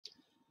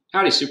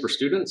Howdy, super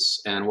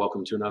students, and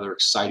welcome to another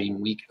exciting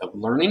week of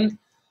learning.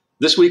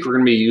 This week we're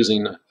going to be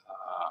using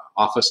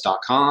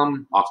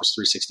Office.com, Office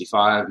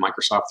 365,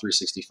 Microsoft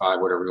 365,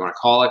 whatever you want to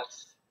call it.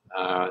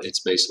 It's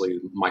basically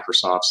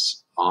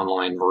Microsoft's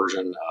online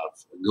version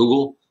of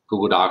Google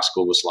Docs,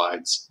 Google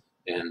Slides,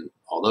 and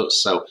all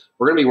those. So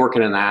we're going to be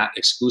working in that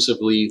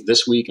exclusively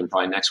this week and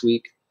probably next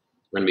week.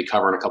 We're going to be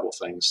covering a couple of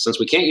things. Since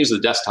we can't use the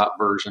desktop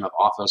version of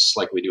Office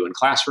like we do in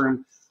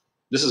Classroom,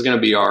 this is going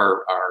to be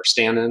our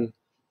stand-in.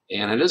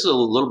 And it is a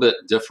little bit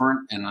different,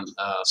 and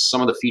some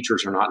of the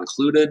features are not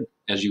included,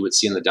 as you would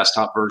see in the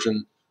desktop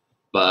version.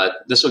 But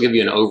this will give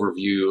you an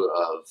overview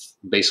of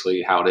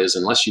basically how it is,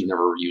 unless you've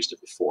never used it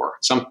before.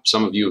 Some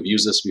of you have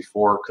used this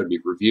before, could be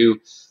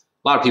review.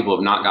 A lot of people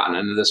have not gotten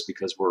into this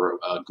because we're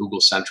a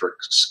Google-centric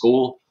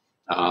school.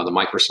 The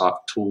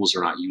Microsoft tools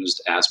are not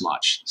used as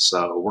much.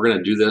 So we're going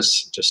to do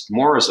this just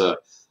more as a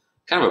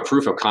kind of a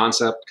proof of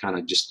concept, kind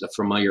of just a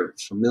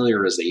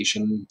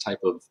familiarization type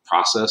of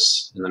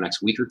process in the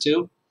next week or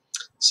two.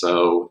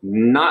 So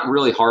not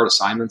really hard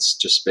assignments,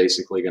 just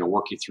basically going to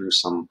work you through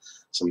some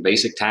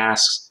basic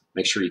tasks,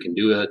 make sure you can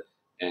do it,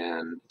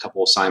 and a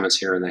couple assignments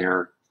here and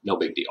there, no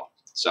big deal.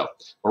 So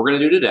what we're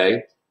going to do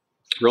today,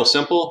 real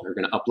simple, we're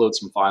going to upload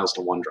some files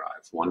to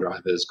OneDrive.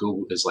 OneDrive is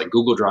like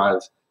Google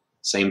Drive,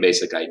 same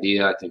basic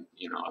idea. I think,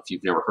 if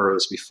you've never heard of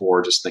this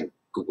before, just think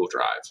Google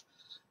Drive.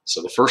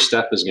 So the first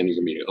step is going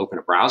to be to open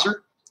a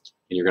browser,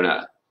 and you're going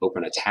to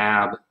open a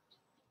tab, and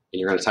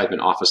you're going to type in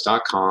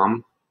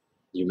office.com.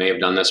 You may have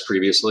done this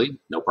previously,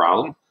 no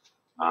problem.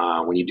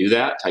 When you do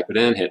that, type it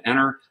in, hit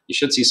enter. You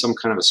should see some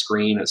kind of a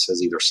screen that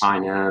says either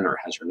sign in or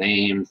has your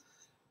name.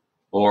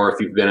 Or if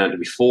you've been in it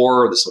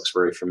before, this looks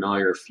very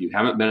familiar. If you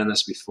haven't been in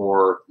this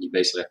before, you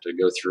basically have to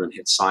go through and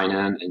hit sign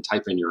in and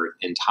type in your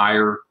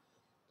entire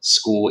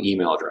school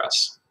email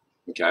address.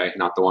 Okay,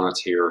 not the one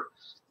that's here,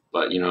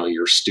 but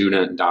your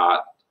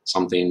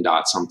student.something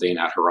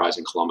at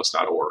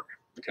horizoncolumbus.org.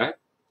 Okay,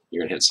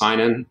 you're gonna hit sign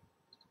in.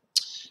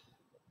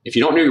 If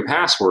you don't know your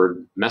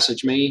password,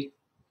 message me,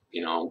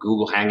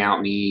 Google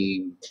Hangout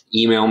me,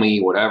 email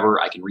me, whatever.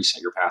 I can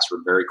reset your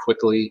password very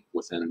quickly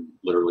within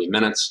literally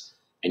minutes,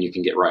 and you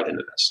can get right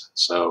into this.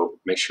 So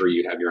make sure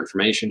you have your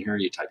information here.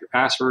 You type your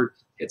password,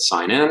 hit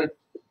sign in.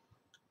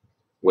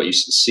 What you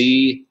should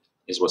see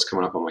is what's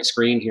coming up on my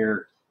screen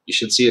here. You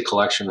should see a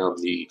collection of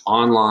the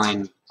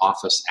online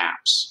Office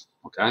apps,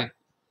 okay?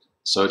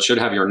 So it should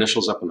have your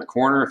initials up in the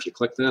corner. If you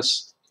click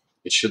this,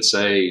 it should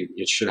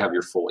have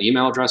your full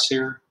email address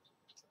here.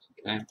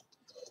 Okay.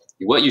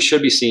 What you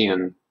should be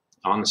seeing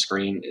on the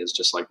screen is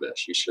just like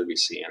this. You should be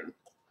seeing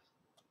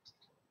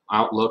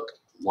Outlook,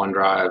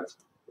 OneDrive,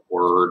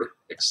 Word,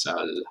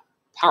 Excel,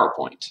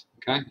 PowerPoint,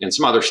 okay, and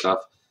some other stuff.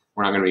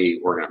 We're going to be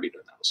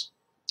doing those.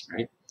 All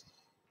right.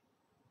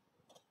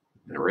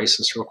 I'm going to erase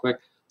this real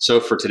quick. So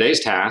for today's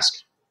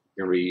task,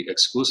 you're going to be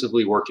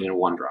exclusively working in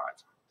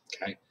OneDrive.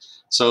 Okay.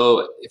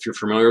 So if you're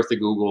familiar with the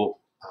Google,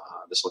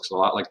 this looks a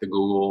lot like the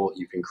Google.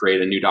 You can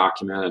create a new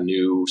document, a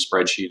new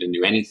spreadsheet, a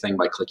new anything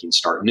by clicking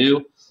Start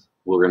New.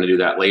 We're going to do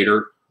that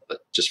later,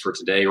 but just for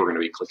today, we're going to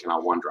be clicking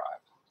on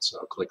OneDrive. So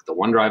click the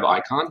OneDrive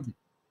icon.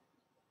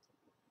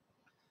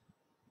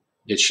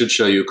 It should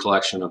show you a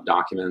collection of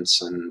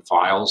documents and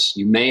files.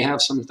 You may have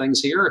some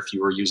things here if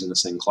you were using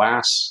this in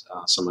class.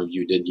 Some of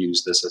you did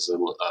use this as a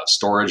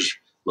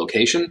storage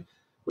location,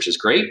 which is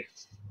great.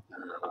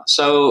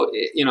 So,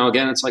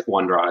 again, it's like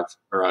OneDrive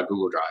or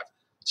Google Drive.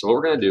 So what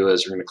we're going to do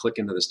is we're going to click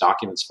into this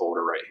documents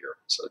folder right here.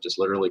 So just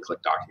literally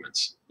click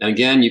documents. And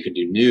again, you can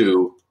do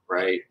new,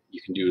 right?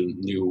 You can do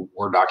new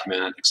Word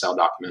document, Excel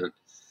document,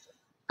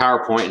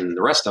 PowerPoint, and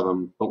the rest of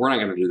them, but we're not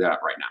going to do that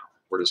right now.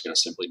 We're just going to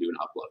simply do an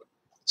upload.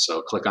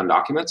 So click on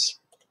documents.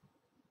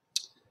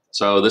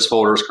 So this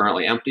folder is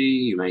currently empty.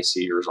 You may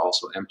see yours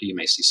also empty. You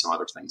may see some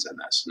other things in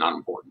this, not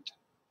important.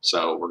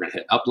 So we're going to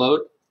hit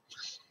upload,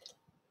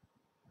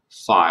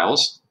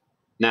 files.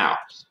 Now,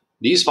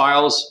 these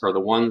files are the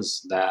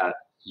ones that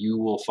you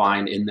will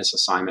find in this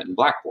assignment in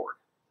Blackboard.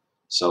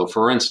 So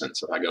for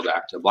instance, if I go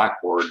back to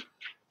Blackboard,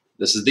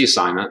 this is the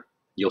assignment.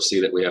 You'll see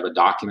that we have a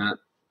document,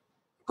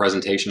 a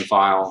presentation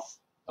file,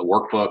 a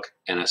workbook,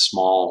 and a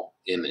small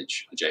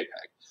image, a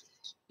JPEG.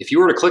 If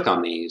you were to click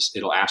on these,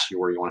 it'll ask you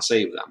where you want to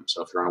save them.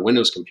 So if you're on a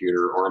Windows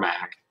computer or a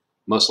Mac,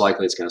 most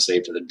likely it's going to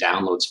save to the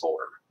Downloads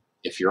folder.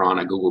 If you're on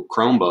a Google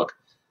Chromebook,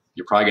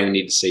 you're probably going to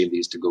need to save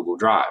these to Google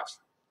Drive,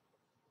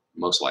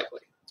 most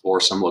likely, or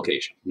some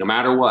location. No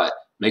matter what,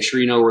 make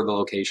sure you know where the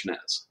location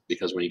is,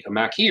 because when you come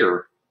back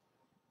here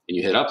and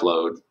you hit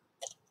upload,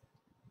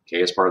 okay,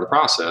 as part of the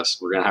process,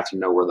 we're going to have to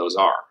know where those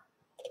are.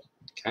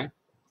 Okay,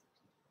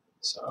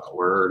 so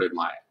where did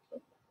my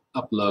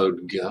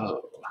upload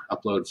go?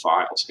 Upload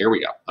files. Here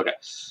we go. Okay,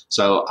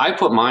 so I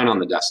put mine on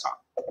the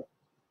desktop.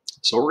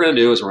 So what we're going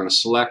to do is we're going to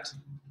select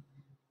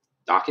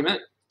document,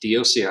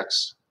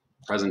 DOCX,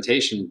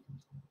 presentation,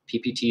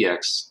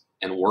 PPTX,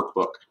 and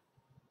workbook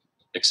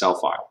Excel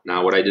file.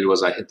 Now what I did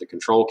was I hit the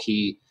control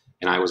key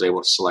and I was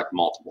able to select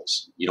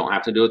multiples. You don't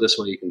have to do it this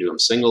way. You can do them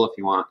single if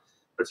you want,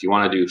 but if you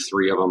want to do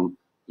 3 of them,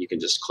 you can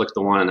just click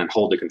the one and then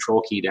hold the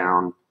control key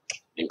down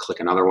and click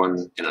another one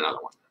and another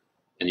one.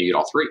 And you get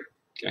all three,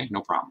 okay,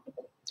 no problem.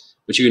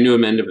 But you can do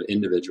them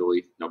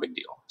individually, no big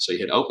deal. So you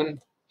hit open,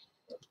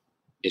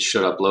 it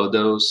should upload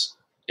those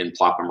and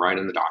plop them right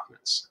in the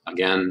documents.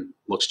 Again,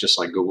 looks just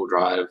like Google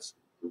Drive.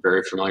 You're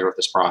very familiar with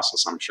this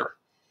process, I'm sure.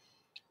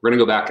 We're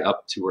gonna go back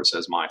up to where it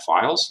says My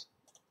Files.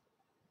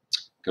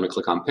 Gonna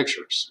click on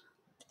Pictures.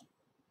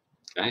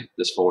 Okay,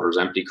 this folder is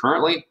empty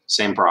currently,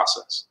 same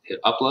process. Hit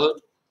Upload,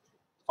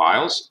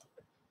 Files.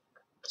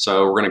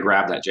 So we're gonna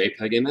grab that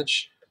JPEG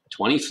image,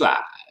 25,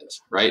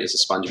 right? It's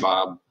a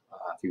SpongeBob.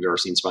 If you've ever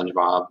seen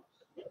SpongeBob,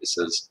 it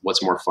says,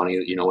 what's more funny,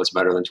 you know what's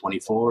better than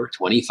 24?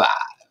 25,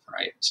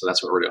 right? So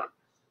that's what we're doing.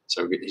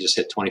 So you just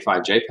hit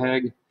 25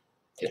 JPEG,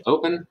 hit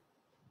open,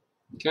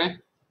 okay?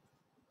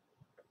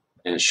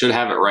 And it should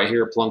have it right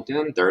here plunked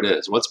in. There it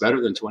is. What's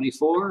better than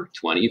 24?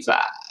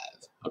 25,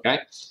 okay?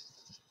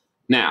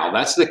 Now,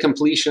 that's the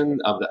completion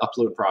of the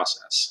upload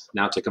process.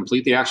 Now, to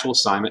complete the actual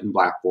assignment in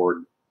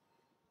Blackboard,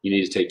 you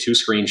need to take 2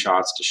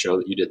 screenshots to show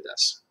that you did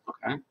this,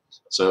 okay?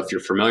 So if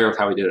you're familiar with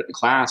how we did it in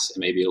class, it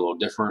may be a little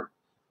different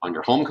on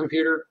your home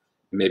computer.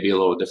 It may be a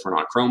little different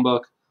on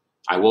Chromebook.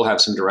 I will have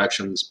some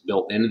directions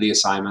built into the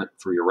assignment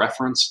for your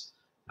reference.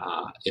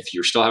 If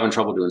you're still having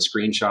trouble doing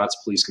screenshots,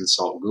 please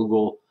consult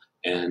Google.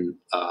 And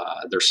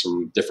there's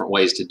some different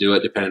ways to do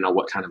it depending on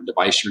what kind of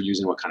device you're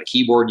using, what kind of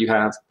keyboard you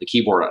have. The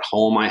keyboard at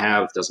home I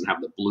have doesn't have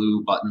the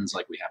blue buttons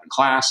like we have in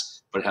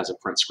class, but it has a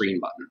print screen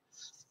button.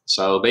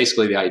 So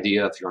basically the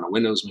idea, if you're on a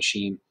Windows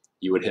machine,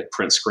 you would hit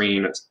print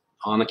screen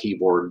on the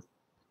keyboard,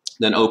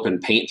 then open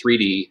Paint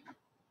 3D,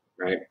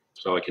 right?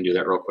 So I can do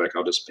that real quick.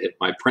 I'll just hit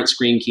my print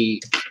screen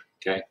key,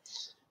 okay?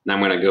 Now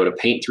I'm gonna go to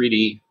Paint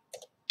 3D,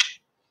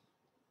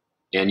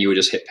 and you would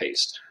just hit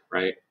paste,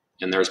 right?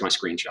 And there's my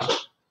screenshot.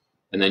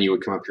 And then you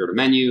would come up here to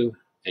menu,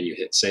 and you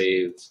hit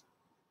save,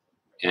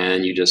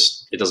 and you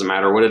just, it doesn't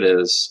matter what it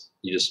is,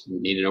 you just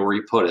need to know where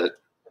you put it.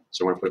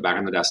 So I'm gonna put it back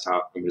on the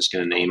desktop. I'm just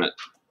gonna name it,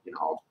 you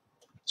know,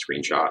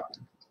 screenshot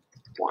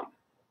 1.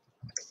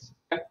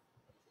 Okay.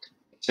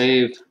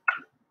 Save,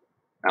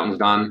 that one's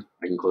done.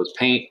 I can close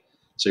Paint.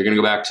 So you're gonna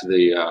go back to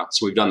the,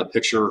 so we've done the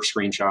picture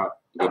screenshot,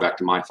 go back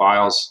to My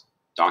Files,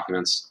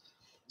 Documents.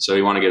 So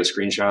you wanna get a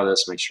screenshot of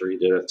this, make sure you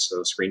did it.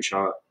 So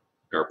screenshot,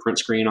 or print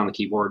screen on the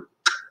keyboard,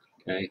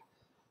 okay.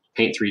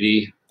 Paint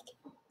 3D,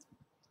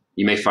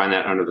 you may find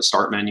that under the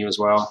Start menu as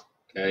well,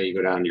 okay. You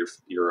go down to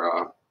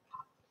your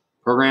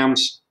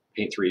programs,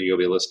 Paint 3D will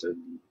be listed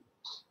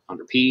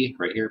under P,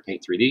 right here,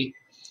 Paint 3D.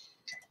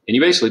 And you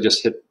basically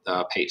just hit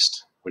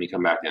paste when you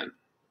come back in.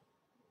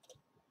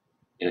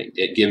 And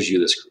it gives you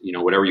this, you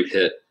know, whatever you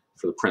hit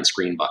for the print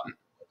screen button.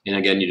 And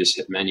again, you just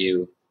hit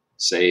menu,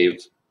 save,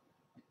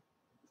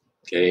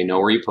 okay, know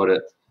where you put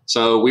it.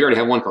 So we already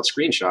have one called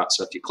screenshot.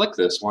 So if you click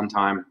this one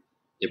time,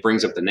 it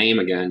brings up the name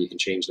again. You can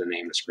change the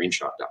name to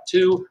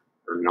screenshot.2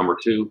 or number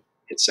 2,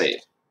 hit save.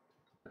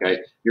 Okay,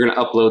 you're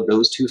gonna upload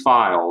those 2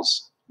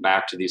 files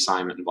back to the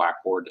assignment in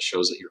Blackboard that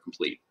shows that you're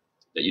complete,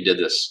 that you did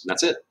this, and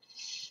that's it.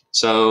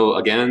 So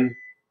again,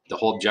 the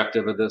whole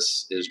objective of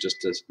this is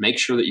just to make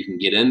sure that you can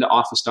get into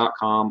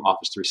office.com,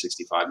 Office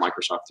 365,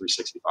 Microsoft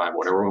 365,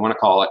 whatever we want to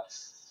call it.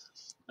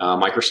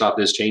 Microsoft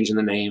is changing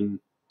the name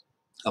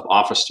of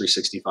Office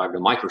 365 to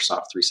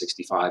Microsoft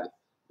 365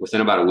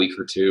 within about a week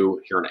or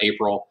 2 here in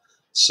April.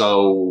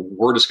 So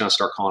we're just going to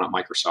start calling it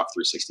Microsoft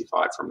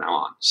 365 from now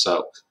on.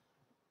 So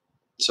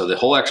the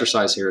whole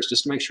exercise here is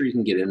just to make sure you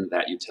can get into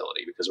that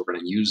utility, because we're going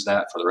to use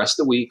that for the rest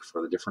of the week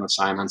for the different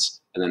assignments,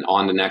 and then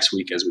on to next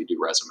week as we do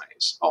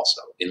resumes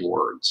also in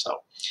Word. So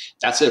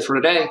that's it for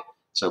today.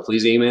 So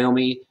please email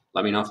me.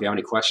 Let me know if you have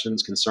any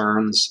questions,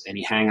 concerns,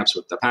 any hangups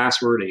with the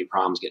password, any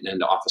problems getting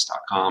into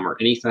office.com or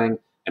anything,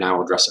 and I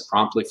will address it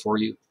promptly for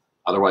you.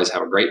 Otherwise,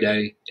 have a great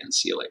day and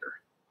see you later.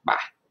 Bye.